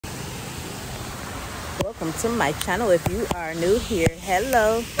Welcome to my channel. If you are new here,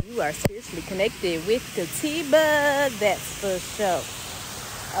 hello. You are spiritually connected with Katiba, that's for sure.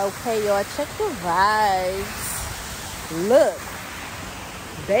 Okay, y'all, check the vibes. Look,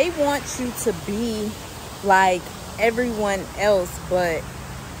 they want you to be like everyone else, but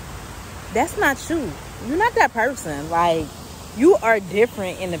that's not you. You're not that person. Like, you are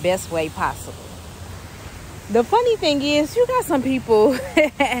different in the best way possible. The funny thing is, you got some people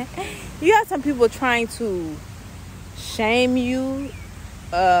trying to shame you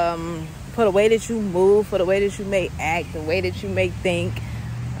for the way that you move, for the way that you may act, the way that you may think,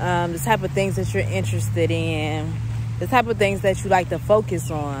 the type of things that you're interested in, the type of things that you like to focus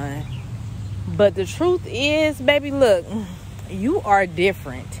on. But the truth is, baby, look, you are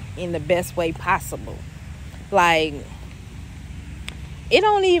different in the best way possible. Like, it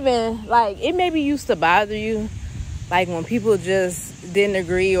don't even, like, it maybe used to bother you, like when people just didn't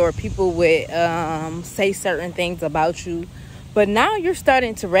agree or people would say certain things about you. But now you're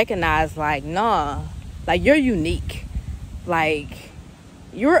starting to recognize, like, nah, like, you're unique. Like,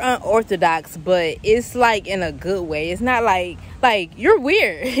 you're unorthodox, but it's like in a good way. It's not like you're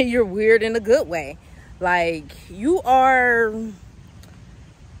weird. You're weird in a good way. Like, you are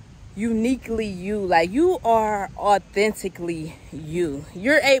uniquely you. Like, you are authentically you.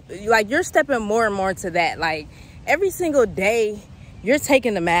 You're stepping more and more to that. Like, every single day you're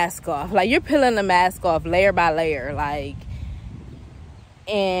taking the mask off. Like, you're peeling the mask off layer by layer. Like,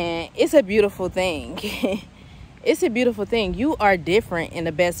 and it's a beautiful thing. It's a beautiful thing. You are different in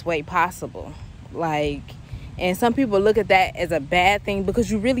the best way possible. Like, and some people look at that as a bad thing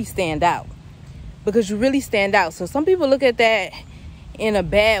because you really stand out. So some people look at that in a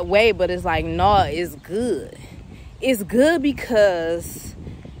bad way, but it's like, no, it's good. It's good because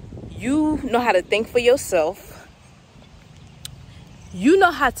you know how to think for yourself. You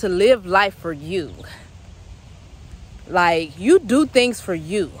know how to live life for you. Like, you do things for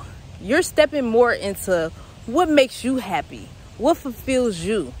you. You're stepping more into what makes you happy, what fulfills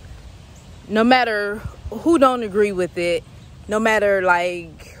you, no matter who don't agree with it, no matter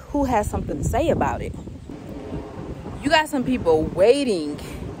like who has something to say about it. You got some people waiting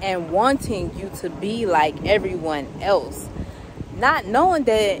and wanting you to be like everyone else, not knowing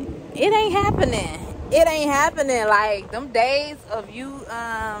that it ain't happening. It ain't happening. Like, them days of you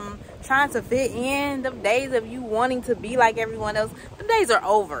trying to fit in, them days of you wanting to be like everyone else, them days are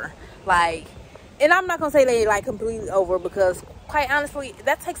over. Like, and I'm not gonna say they like completely over, because quite honestly,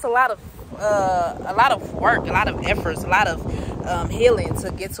 that takes a lot of work, a lot of efforts, a lot of healing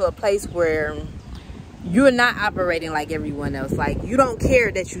to get to a place where you're not operating like everyone else. Like, you don't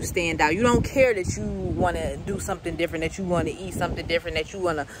care that you stand out. You don't care that you want to do something different, that you want to eat something different, that you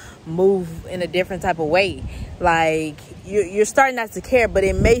want to move in a different type of way. Like, you're starting not to care, but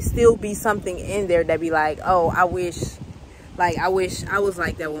it may still be something in there that be like, oh, I wish I was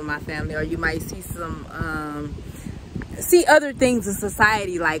like that with my family. Or you might see see other things in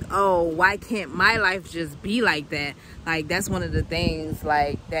society, like, oh, why can't my life just be like that? Like, that's one of the things,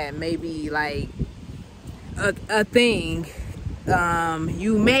 like, that may be like a thing.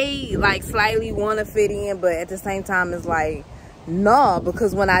 You may like slightly want to fit in, but at the same time it's like, no,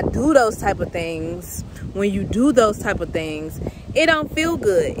 because when I do those type of things, when you do those type of things, it don't feel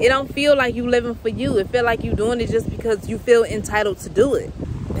good. It don't feel like you living for you. It feel like you doing it just because you feel entitled to do it.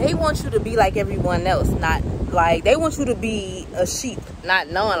 They want you to be like everyone else, not like, they want you to be a sheep, not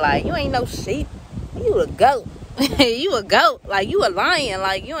knowing like you ain't no sheep. You a goat. You a goat. Like, you a lion.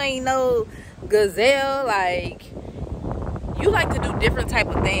 Like, you ain't no gazelle. Like, you like to do different type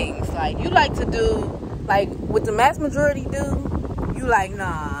of things. Like, you like to do like what the mass majority do. You like,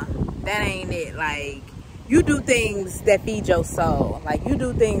 nah, that ain't it. Like, you do things that feed your soul. Like, you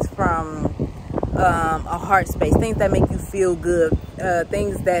do things from a heart space, things that make you feel good,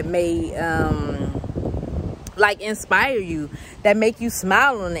 things that may like inspire you, that make you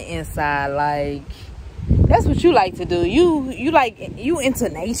smile on the inside. Like, that's what you like to do. You into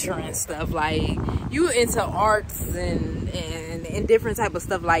nature and stuff. Like, you into arts and different type of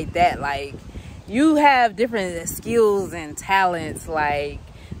stuff like that. Like, you have different skills and talents, like,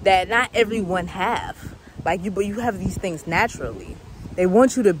 that not everyone have. Like, but you have these things naturally. They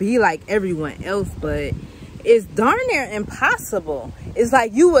want you to be like everyone else, but it's darn near impossible. It's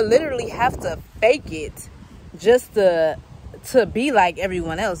like you would literally have to fake it just to be like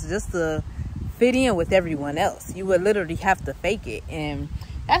everyone else, just to fit in with everyone else. You would literally have to fake it, and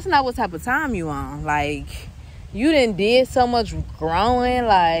that's not what type of time you on. Like, you did so much growing.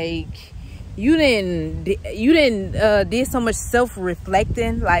 Like, you did so much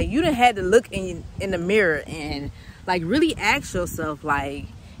self-reflecting. Like, you had to look in the mirror and like really ask yourself, like,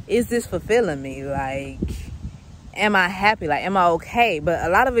 is this fulfilling me? Like, am I happy? Like, am I okay? But a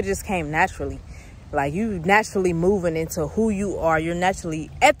lot of it just came naturally. Like, you naturally moving into who you are. You're naturally,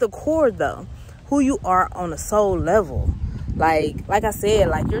 at the core though, who you are on a soul level. Like I said,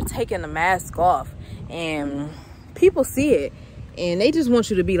 like, you're taking the mask off and people see it and they just want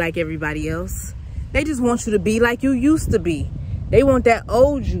you to be like everybody else. They just want you to be like you used to be. They want that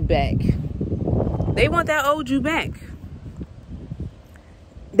old you back. They want that old you back.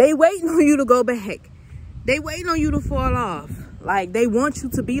 They waiting on you to go back. They waiting on you to fall off. Like, they want you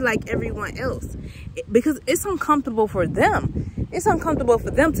to be like everyone else because it's uncomfortable for them. It's uncomfortable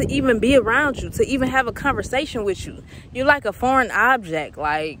for them to even be around you, to even have a conversation with you. You're like a foreign object.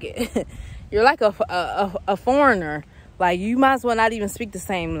 Like, you're like a foreigner. Like, you might as well not even speak the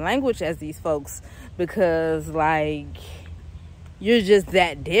same language as these folks because, like, you're just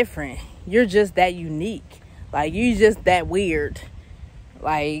that different. You're just that unique. Like, you just that weird.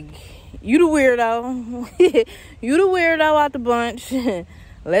 Like, you the weirdo. You the weirdo out the bunch.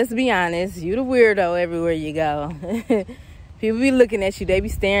 Let's be honest. You the weirdo everywhere you go. People be looking at you. They be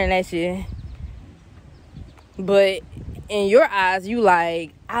staring at you. But in your eyes, you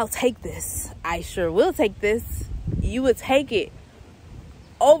like, I'll take this. I sure will take this. You would take it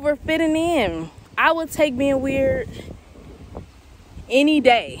over fitting in. I would take being weird any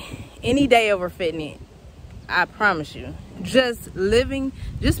day. Any day over fitting in. I promise you. Just living,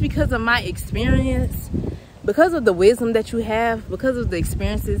 just because of my experience, because of the wisdom that you have, because of the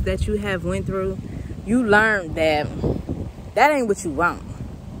experiences that you have went through, you learned that that ain't what you want.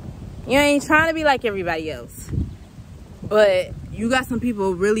 You ain't trying to be like everybody else. But you got some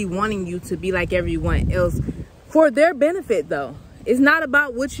people really wanting you to be like everyone else for their benefit, though. It's not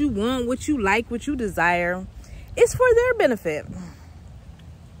about what you want, what you like, what you desire. It's for their benefit.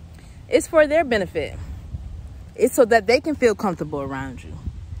 It's for their benefit. It's so that they can feel comfortable around you.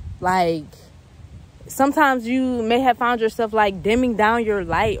 Like, sometimes you may have found yourself like dimming down your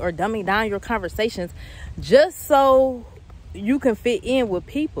light or dumbing down your conversations just so you can fit in with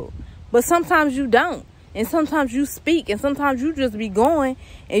people. But sometimes you don't. And sometimes you speak and sometimes you just be going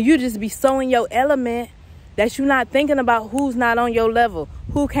and you just be so in your element that you're not thinking about who's not on your level,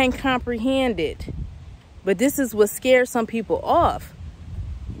 who can't comprehend it. But this is what scares some people off,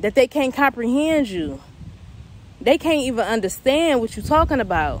 that they can't comprehend you. They can't even understand what you're talking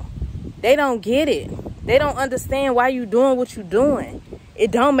about. They don't get it. They don't understand why you're doing what you're doing.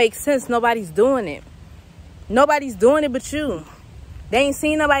 It don't make sense. Nobody's doing it. Nobody's doing it but you. They ain't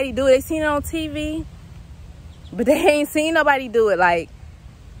seen nobody do it. They seen it on TV, but they ain't seen nobody do it. Like,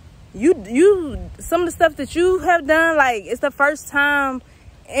 you some of the stuff that you have done, like, it's the first time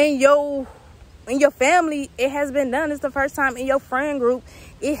in your family it has been done. It's the first time in your friend group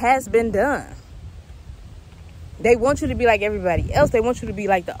it has been done. They want you to be like everybody else. They want you to be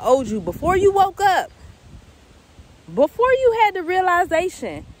like the old you before you woke up. Before you had the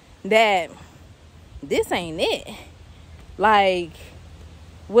realization that this ain't it. Like,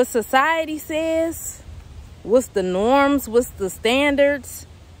 what society says, what's the norms, what's the standards.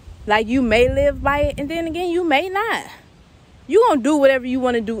 Like, you may live by it, and then again, you may not. You gonna do whatever you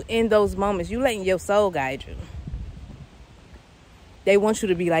want to do in those moments. You letting your soul guide you. They want you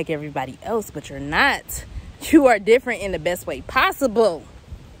to be like everybody else, but you're not. You are different in the best way possible.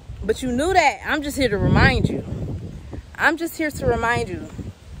 But you knew that. I'm just here to remind you. I'm just here to remind you.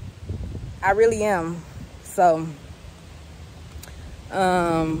 I really am. So,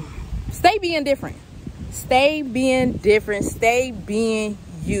 stay being different. Stay being different. Stay being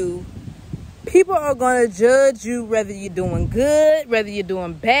you. People are going to judge you whether you're doing good, whether you're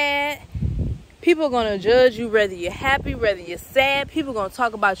doing bad. People are going to judge you whether you're happy, whether you're sad. People are going to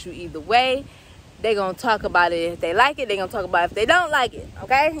talk about you either way. They're going to talk about it if they like it. They're going to talk about it if they don't like it.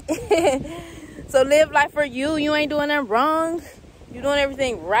 Okay? So live life for you. You ain't doing nothing wrong. You're doing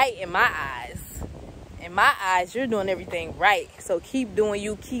everything right in my eyes. In my eyes, you're doing everything right. So keep doing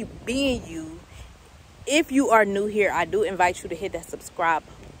you. Keep being you. If you are new here, I do invite you to hit that subscribe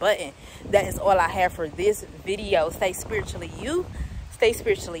button. That is all I have for this video. Stay spiritually you. Stay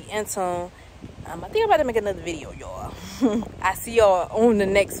spiritually in tune. I think I'm about to make another video, y'all. I see y'all on the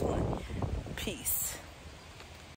next one. Peace.